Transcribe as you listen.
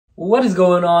What is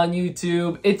going on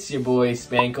YouTube? It's your boy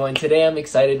Spanko, and today I'm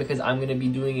excited because I'm going to be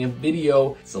doing a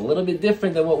video. It's a little bit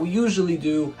different than what we usually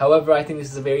do. However, I think this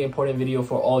is a very important video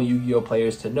for all Yu-Gi-Oh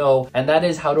players to know, and that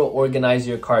is how to organize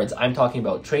your cards. I'm talking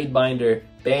about trade binder,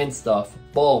 band stuff,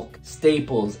 bulk,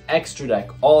 staples, extra deck,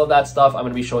 all of that stuff. I'm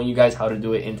going to be showing you guys how to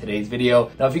do it in today's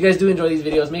video. Now, if you guys do enjoy these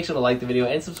videos, make sure to like the video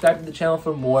and subscribe to the channel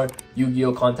for more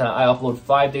Yu-Gi-Oh content. I upload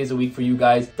 5 days a week for you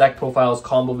guys, deck profiles,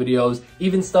 combo videos,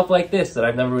 even stuff like this that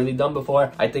I've never really done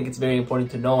before. I think it's very important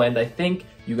to know, and I think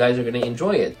you guys are going to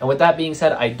enjoy it. And with that being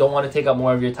said, I don't want to take up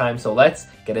more of your time, so let's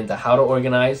get into how to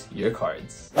organize your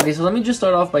cards. Okay, so let me just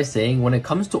start off by saying, when it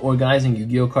comes to organizing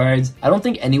Yu-Gi-Oh cards, I don't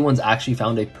think anyone's actually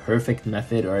found a perfect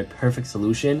method or a perfect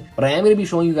solution, but I am going to be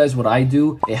showing you guys what I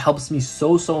do. It helps me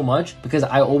so much because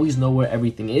I always know where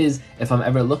everything is. If I'm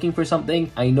ever looking for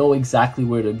something, I know exactly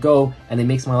where to go, and it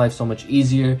makes my life so much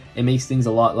easier. It makes things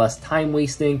a lot less time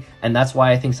wasting, and that's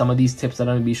why I think some of these tips that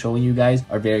I'm going to be showing you guys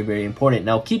are very important.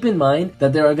 Now, keep in mind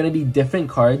that there are going to be different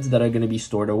cards that are going to be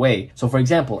stored away. So for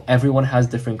example, everyone has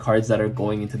different cards that are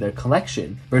going into their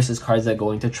collection versus cards that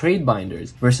go into trade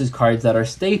binders versus cards that are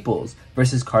staples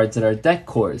versus cards that are deck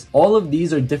cores. All of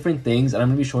these are different things, and I'm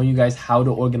going to be showing you guys how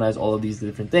to organize all of these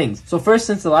different things. So first,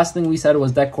 since the last thing we said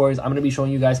was deck cores, I'm going to be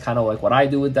showing you guys kind of like what I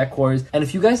do with deck cores. And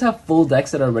if you guys have full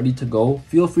decks that are ready to go,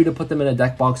 feel free to put them in a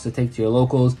deck box to take to your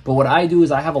locals. But what I do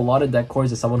is I have a lot of deck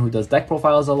cores as someone who does deck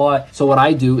profiles a lot. So what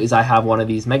I do is I have one of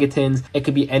these mega tins. It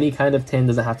could be any kind of tin,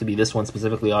 doesn't have to be this one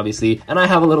specifically, obviously. And I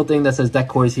have a little thing that says deck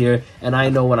cores here, and I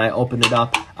know when I open it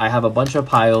up, I have a bunch of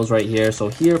piles right here. So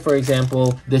here, for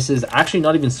example, this is actually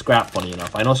not even scrap, funny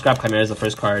enough. I know scrap chimera is the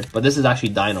first card, but this is actually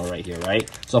dino right here, right?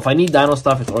 So if I need dino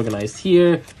stuff, it's organized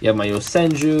here. You have my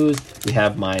Yosenjus, we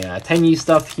have my Tenyi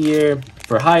stuff here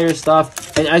for higher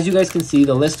stuff, and as you guys can see,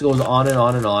 the list goes on and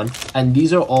on and on, and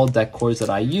these are all deck cores that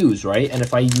I use, right? And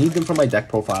if I need them for my deck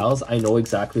profiles, I know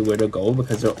exactly where to go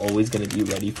because they're always going to be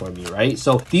ready for me, right?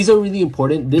 So these are really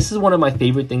important. This is one of my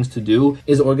favorite things to do,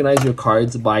 is organize your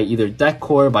cards by either deck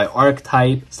core, by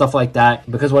archetype, stuff like that,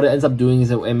 because what it ends up doing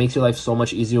is it makes your life so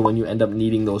much easier when you end up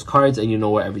needing those cards and you know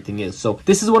where everything is. So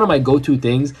this is one of my go-to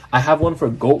things. I have one for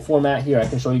GOAT format here. I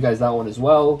can show you guys that one as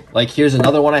well. Like, here's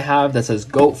another one I have that says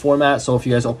GOAT format. So if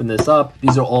you guys open this up,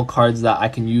 these are all cards that I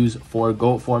can use for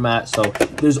GOAT format. So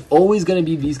there's always going to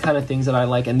be these kind of things that I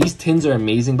like, and these tins are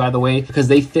amazing, by the way, because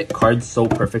they fit cards so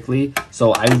perfectly.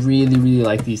 So I really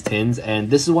like these tins, and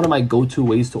this is one of my go-to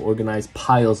ways to organize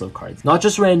piles of cards, not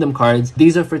just random cards.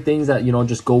 These are for things that, you know,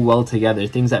 just go well together,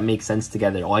 things that make sense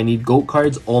together. Oh, I need GOAT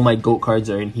cards, all my GOAT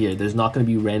cards are in here. There's not going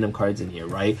to be random cards in here,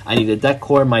 right? I need a deck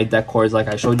core, my deck cores, like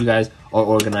I showed you guys, are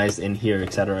organized in here,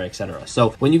 etc.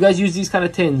 So when you guys use these kind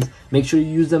of tins, make sure you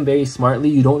use them very smartly.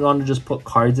 You don't want to just put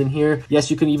cards in here.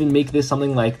 Yes, you can even make this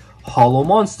something like hollow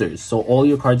monsters, so all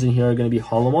your cards in here are going to be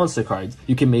hollow monster cards.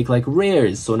 You can make like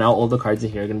rares, so now all the cards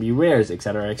in here are going to be rares,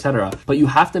 etc. But you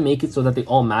have to make it so that they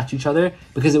all match each other,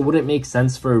 because it wouldn't make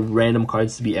sense for random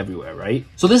cards to be everywhere, right?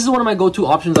 So this is one of my go-to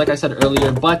options, like I said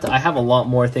earlier, but I have a lot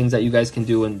more things that you guys can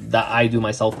do and that I do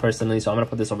myself personally, so I'm going to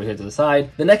put this over here to the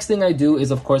side. The next thing I do is,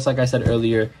 of course, like I said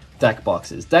earlier, deck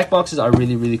boxes. Deck boxes are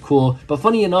really cool, but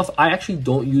funny enough, I actually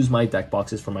don't use my deck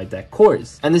boxes for my deck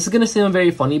cores. And this is gonna sound very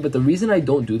funny, but the reason I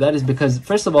don't do that is because,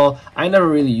 first of all, I never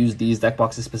really use these deck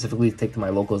boxes specifically to take to my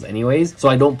locals anyways, so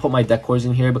I don't put my deck cores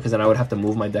in here because then I would have to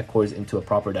move my deck cores into a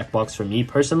proper deck box for me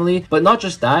personally. But not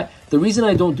just that, the reason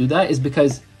I don't do that is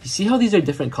because you see how these are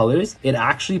different colors? It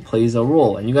actually plays a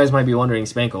role. And you guys might be wondering,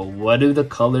 Spanko, what do the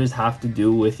colors have to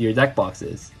do with your deck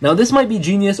boxes? Now, this might be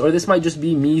genius, or this might just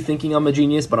be me thinking I'm a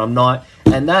genius, but I'm not.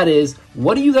 And that is,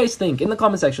 what do you guys think? In the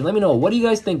comment section, let me know. What do you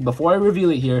guys think, before I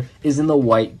reveal it here, is in the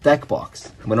white deck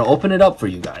box? I'm going to open it up for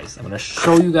you guys. I'm going to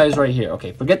show you guys right here.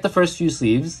 Okay, forget the first few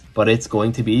sleeves, but it's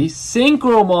going to be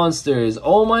Synchro Monsters.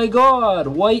 Oh my god,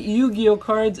 white Yu-Gi-Oh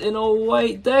cards in a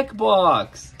white deck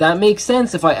box. That makes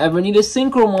sense. If I ever need a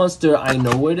Synchro Monster, I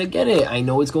know where to get it. I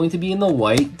know it's going to be in the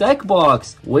white deck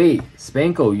box. Wait,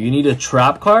 Spanko, you need a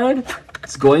trap card?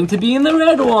 It's going to be in the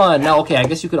red one. Now, okay, I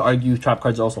guess you could argue trap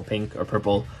cards are also pink or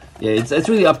purple. Yeah, it's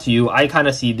really up to you. I kind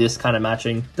of see this kind of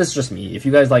matching. This is just me. If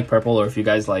you guys like purple or if you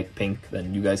guys like pink,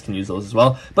 then you guys can use those as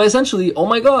well. But essentially, oh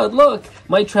my god, look,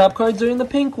 my trap cards are in the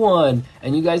pink one.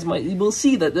 And you guys will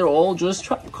see that they're all just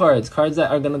trap cards. Cards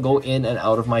that are going to go in and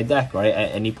out of my deck, right,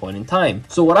 at any point in time.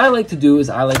 So what I like to do is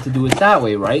I like to do it that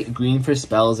way, right? Green for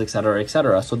spells,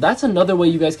 etc. So that's another way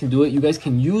you guys can do it. You guys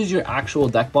can use your actual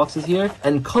deck boxes here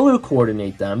and color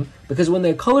coordinate them, because when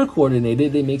they're color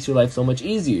coordinated, it makes your life so much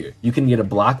easier. You can get a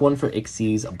black one for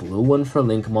Ixies, a blue one for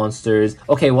Link monsters.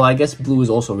 Okay, well, I guess blue is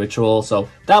also ritual, so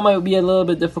that might be a little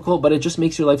bit difficult, but it just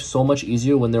makes your life so much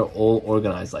easier when they're all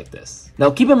organized like this.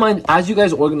 Now, keep in mind, as you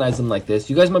guys organize them like this,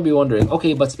 you guys might be wondering,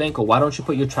 okay, but Spanko, why don't you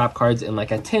put your trap cards in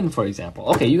like a tin, for example?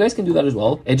 Okay, you guys can do that as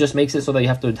well. It just makes it so that you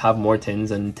have to have more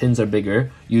tins, and tins are bigger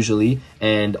usually.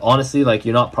 And honestly, like,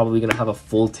 you're not probably going to have a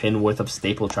full tin worth of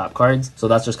staple trap cards. So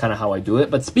that's just kind of how I do it.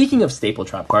 But speaking of staple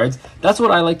trap cards, that's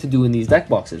what I like to do in these deck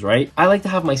boxes, right? I like to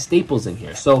have my staples in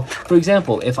here. So for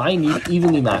example, if I need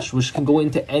evenly matched, which can go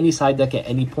into any side deck at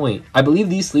any point, I believe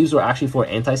these sleeves were actually for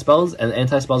anti-spells, and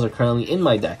anti-spells are currently in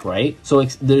my deck, right? So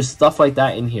there's stuff like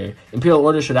that in here. Imperial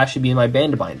Order should actually be in my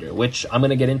band binder, which I'm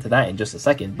going to get into that in just a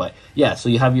second. But yeah, so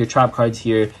you have your trap cards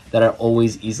here that are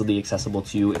always easily accessible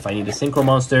to you. If I need a synchro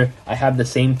monster, I have the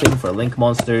same thing for Link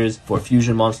monsters, for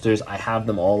fusion monsters. I have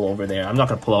them all over there. I'm not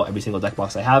going to pull out every single deck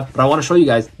box I have, but I want to show you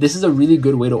guys, this is a really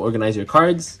good way to organize your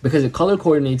cards because it color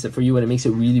coordinates it for you and it makes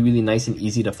it really, really nice and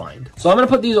easy to find. So I'm going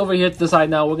to put these over here to the side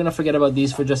now. We're going to forget about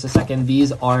these for just a second.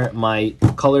 These are my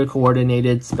color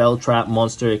coordinated spell trap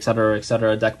monster, etc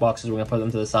deck boxes. We're going to put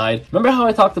them to the side. Remember how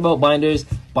I talked about binders?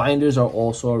 Binders are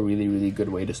also a really, really good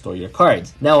way to store your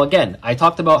cards. Now, again, I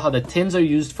talked about how the tins are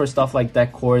used for stuff like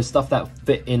deck cores, stuff that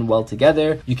fit in well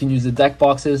together. You can use the deck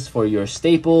boxes for your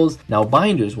staples. Now,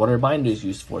 binders, what are binders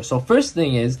used for? So first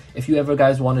thing is, if you ever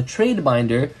guys want to trade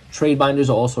binder, trade binders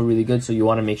are also really good, so you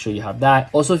want to make sure you have that.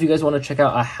 Also, if you guys want to check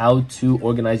out a how to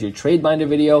organize your trade binder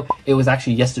video, it was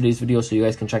actually yesterday's video, so you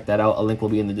guys can check that out. A link will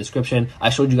be in the description. I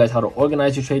showed you guys how to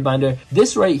organize your trade binder.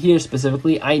 This right here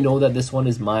specifically, I know that this one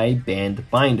is my band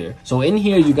binder. So in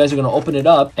here, you guys are going to open it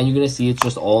up and you're going to see it's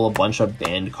just all a bunch of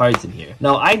band cards in here.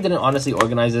 Now, I didn't honestly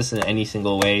organize this in any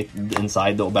single way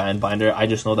inside the band binder. I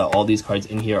just know that all these cards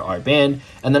in here are banned.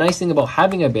 And the nice thing about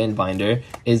having a band binder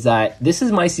is that this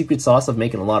is my secret sauce of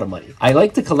making a lot of money. I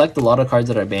like to collect a lot of cards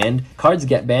that are banned. Cards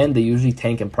get banned, they usually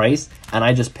tank in price, and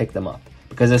I just pick them up.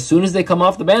 Because as soon as they come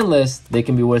off the ban list, they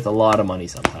can be worth a lot of money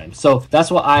sometimes. So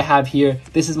that's what I have here.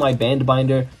 This is my band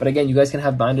binder. But again, you guys can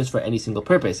have binders for any single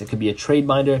purpose. It could be a trade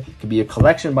binder, it could be a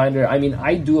collection binder. I mean,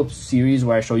 I do a series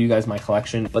where I show you guys my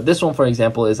collection. But this one, for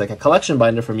example, is like a collection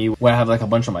binder for me where I have like a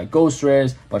bunch of my ghost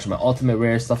rares, a bunch of my ultimate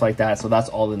rares, stuff like that. So that's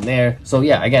all in there. So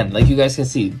yeah, again, like you guys can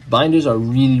see, binders are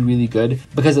really, really good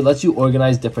because it lets you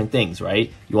organize different things, right?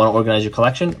 You want to organize your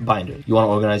collection? Binder. You want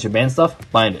to organize your band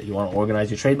stuff? Binder. You want to organize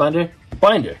your trade binder?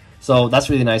 Binder. So that's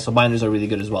really nice. So binders are really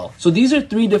good as well. So these are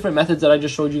 3 different methods that I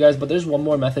just showed you guys, but there's one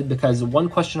more method because one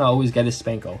question I always get is,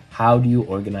 Spanko, how do you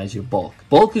organize your bulk?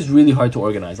 Bulk is really hard to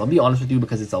organize. I'll be honest with you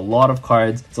because it's a lot of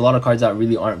cards. It's a lot of cards that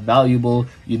really aren't valuable.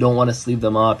 You don't want to sleeve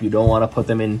them up. You don't want to put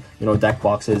them in, you know, deck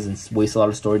boxes and waste a lot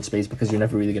of storage space because you're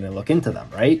never really going to look into them,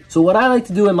 right? So what I like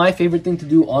to do, and my favorite thing to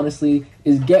do, honestly,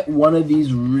 is get one of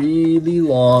these really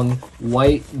long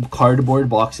white cardboard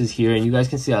boxes here. And you guys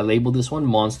can see I labeled this one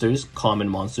monsters, common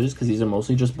monsters, because these are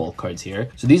mostly just bulk cards here.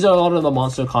 So these are a lot of the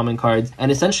monster common cards.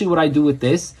 And essentially what I do with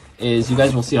this is, you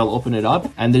guys will see, I'll open it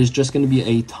up and there's just going to be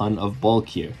a ton of bulk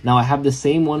here. Now I have the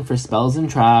same one for spells and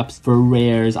traps, for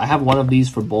rares. I have one of these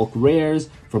for bulk rares,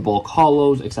 for bulk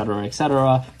hollows, etc,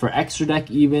 etc. For extra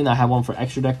deck even, I have one for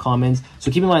extra deck commons.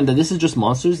 So keep in mind that this is just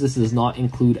monsters. This does not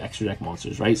include extra deck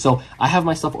monsters, right? So I have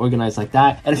my stuff organized like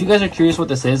that. And if you guys are curious what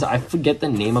this is, I forget the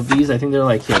name of these. I think they're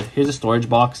like, here's a storage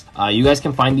box. You guys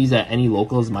can find these at any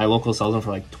locals. My local sells them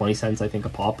for like 20 cents, I think, a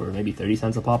pop, or maybe 30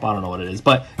 cents a pop. I don't know what it is,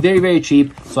 but very, very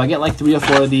cheap. So I get like 3 or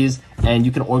 4 of these and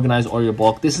you can organize all your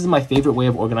bulk. This is my favorite way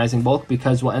of organizing bulk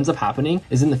because what ends up happening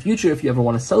is in the future, if you ever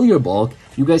want to sell your bulk,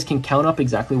 you guys can count up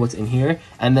exactly what's in here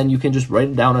and then you can just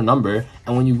write down a number.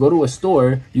 And when you go to a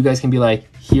store, you guys can be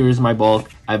like, here's my bulk.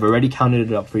 I've already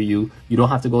counted it up for you. You don't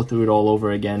have to go through it all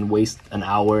over again, waste an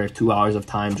hour, 2 hours of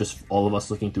time, just all of us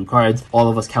looking through cards, all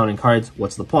of us counting cards.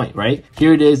 What's the point, right?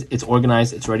 Here it is. It's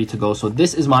organized. It's ready to go. So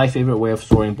this is my favorite way of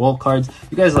storing bulk cards.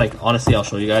 You guys, like, honestly, I'll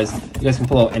show you guys. You guys can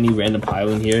pull out any random pile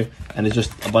in here and it's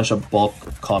just a bunch of bulk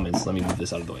commons. Let me move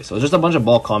this out of the way. So it's just a bunch of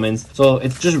bulk commons. So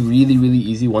it's just really, really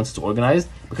easy once it's organized,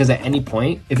 because at any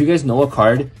point, if you guys know a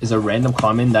card is a random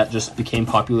common that just became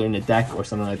popular in a deck or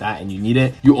something like that and you need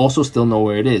it, you also still know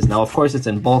where it is. Now, of course, it's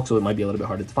in bulk, so it might be a little bit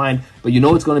harder to find, but you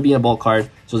know it's going to be in a bulk card,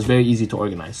 so it's very easy to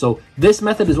organize. So this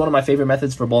method is one of my favorite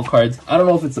methods for bulk cards. I don't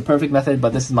know if it's the perfect method,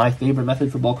 but this is my favorite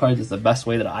method for bulk cards. It's the best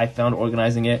way that I found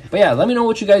organizing it. But yeah, let me know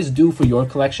what you guys do for your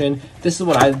collection. This is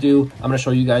what I do. I'm going to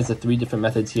show you guys the 3 different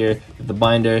methods here. You have the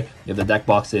binder, you have the deck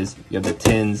boxes, you have the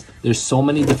tins. There's so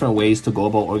many different ways to go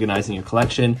about organizing your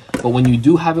collection, but when you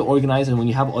do have it organized and when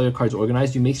you have all your cards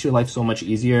organized, it makes your life so much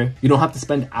easier. You don't have to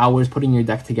spend hours putting your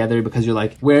deck together because you're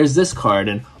like, where's this card?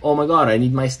 And oh my god, I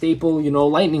need my staple, you know,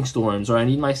 lightning storms, or I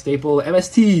need my staple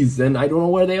MSTs, and I don't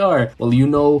know where they are. Well, you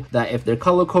know that if they're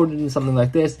color coded in something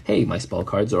like this, hey, my spell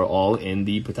cards are all in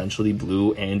the potentially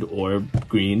blue and or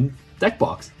green deck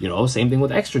box. You know, same thing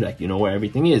with extra deck, you know where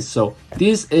everything is. So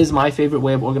this is my favorite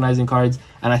way of organizing cards,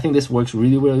 and I think this works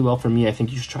really, really well for me. I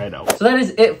think you should try it out. So that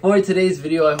is it for today's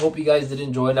video. I hope you guys did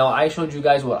enjoy. Now, I showed you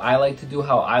guys what I like to do,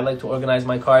 how I like to organize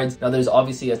my cards. Now, there's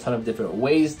obviously a ton of different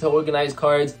ways to organize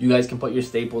cards. You guys can put your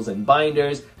staples in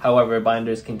binders. However,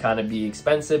 binders can kind of be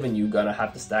expensive and you're gonna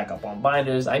have to stack up on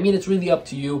binders. I mean, it's really up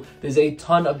to you. There's a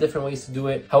ton of different ways to do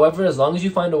it. However, as long as you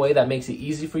find a way that makes it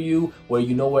easy for you, where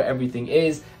you know where everything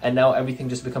is, and now everything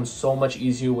just becomes so much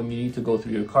easier when you need to go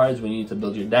through your cards, when you need to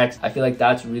build your decks. I feel like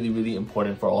that's really, really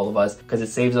important for all of us because it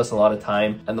saves us a lot of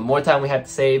time. And the more time we have to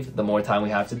save, the more time we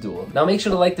have to duel. Now, make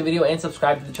sure to like the video and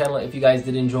subscribe to the channel if you guys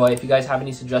did enjoy. If you guys have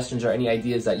any suggestions or any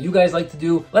ideas that you guys like to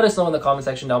do, let us know in the comment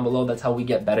section down below. That's how we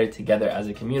get better together as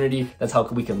a community. That's how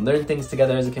we can learn things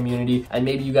together as a community. And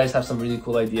maybe you guys have some really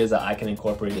cool ideas that I can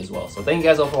incorporate as well. So thank you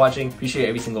guys all for watching. Appreciate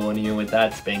every single one of you. And with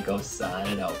that, Spanko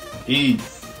signing out.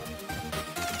 Peace.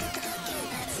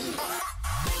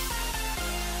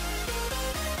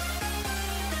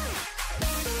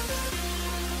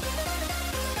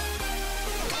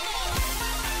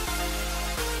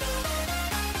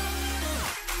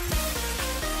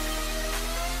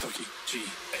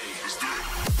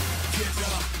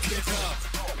 Get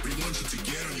up, we want you to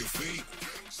get on your feet.